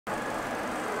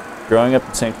Growing up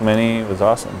in San Clemente was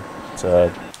awesome. It's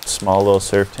a small little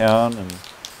surf town and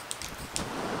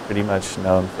pretty much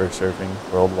known for surfing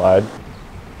worldwide.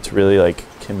 It's really like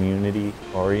community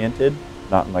oriented,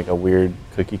 not in like a weird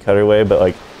cookie cutter way, but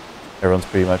like everyone's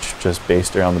pretty much just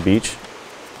based around the beach.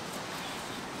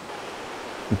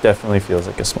 It definitely feels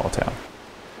like a small town.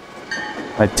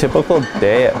 My typical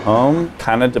day at home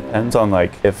kind of depends on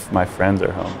like if my friends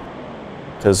are home,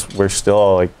 because we're still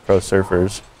all like pro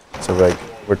surfers, so like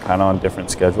we're kind of on different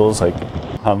schedules. Like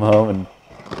I'm home and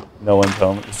no one's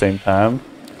home at the same time.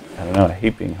 I don't know, I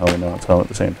hate being home and no one's home at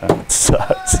the same time. It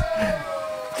sucks.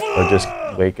 Or just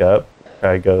wake up,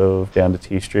 try to go down to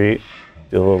T Street,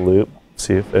 do a little loop,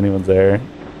 see if anyone's there,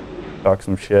 talk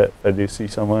some shit if I do see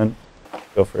someone,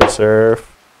 go for a surf,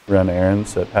 run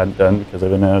errands that I hadn't done because I've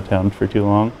been out of town for too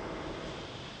long.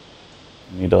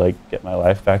 I need to like get my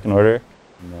life back in order,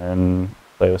 and then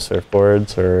play with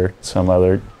surfboards or some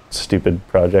other stupid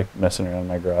project messing around in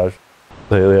my garage.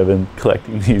 Lately I've been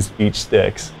collecting these beach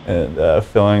sticks and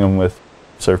filling them with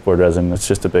surfboard resin. It's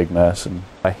just a big mess and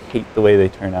I hate the way they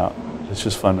turn out. It's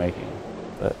just fun making them,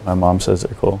 but my mom says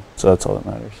they're cool, so that's all that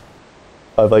matters.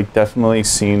 I've like definitely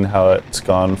seen how it's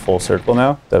gone full circle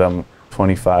now that I'm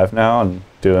 25 now and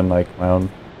doing like my own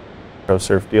pro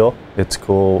surf deal. It's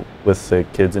cool with the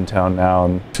kids in town now,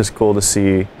 and it's just cool to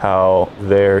see how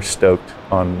they're stoked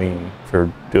on me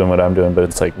for doing what I'm doing, but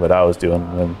it's like what I was doing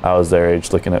when I was their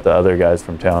age, looking at the other guys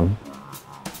from town.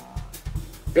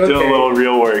 Okay. Doing a little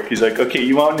real work. He's like, okay,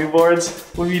 you want new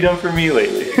boards? What have you done for me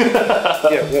lately?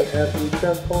 Yeah, what have you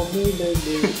done for me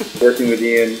lately? Working with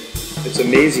Ian, it's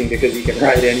amazing because he can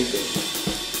ride anything.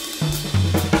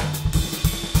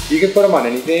 You can put him on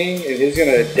anything and he's going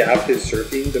to adapt his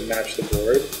surfing to match the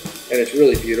board. And it's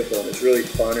really beautiful and it's really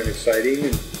fun and exciting.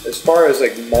 And as far as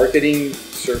like marketing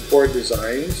surfboard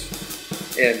designs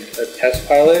and a test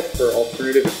pilot for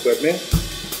alternative equipment,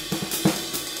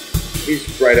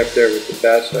 he's right up there with the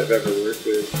best I've ever worked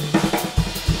with.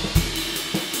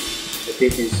 I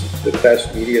think he's the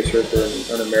best media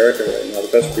surfer in America right now,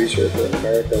 the best free surfer in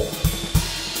America.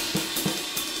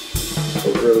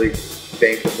 A really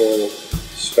bankable,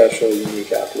 special,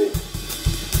 unique athlete.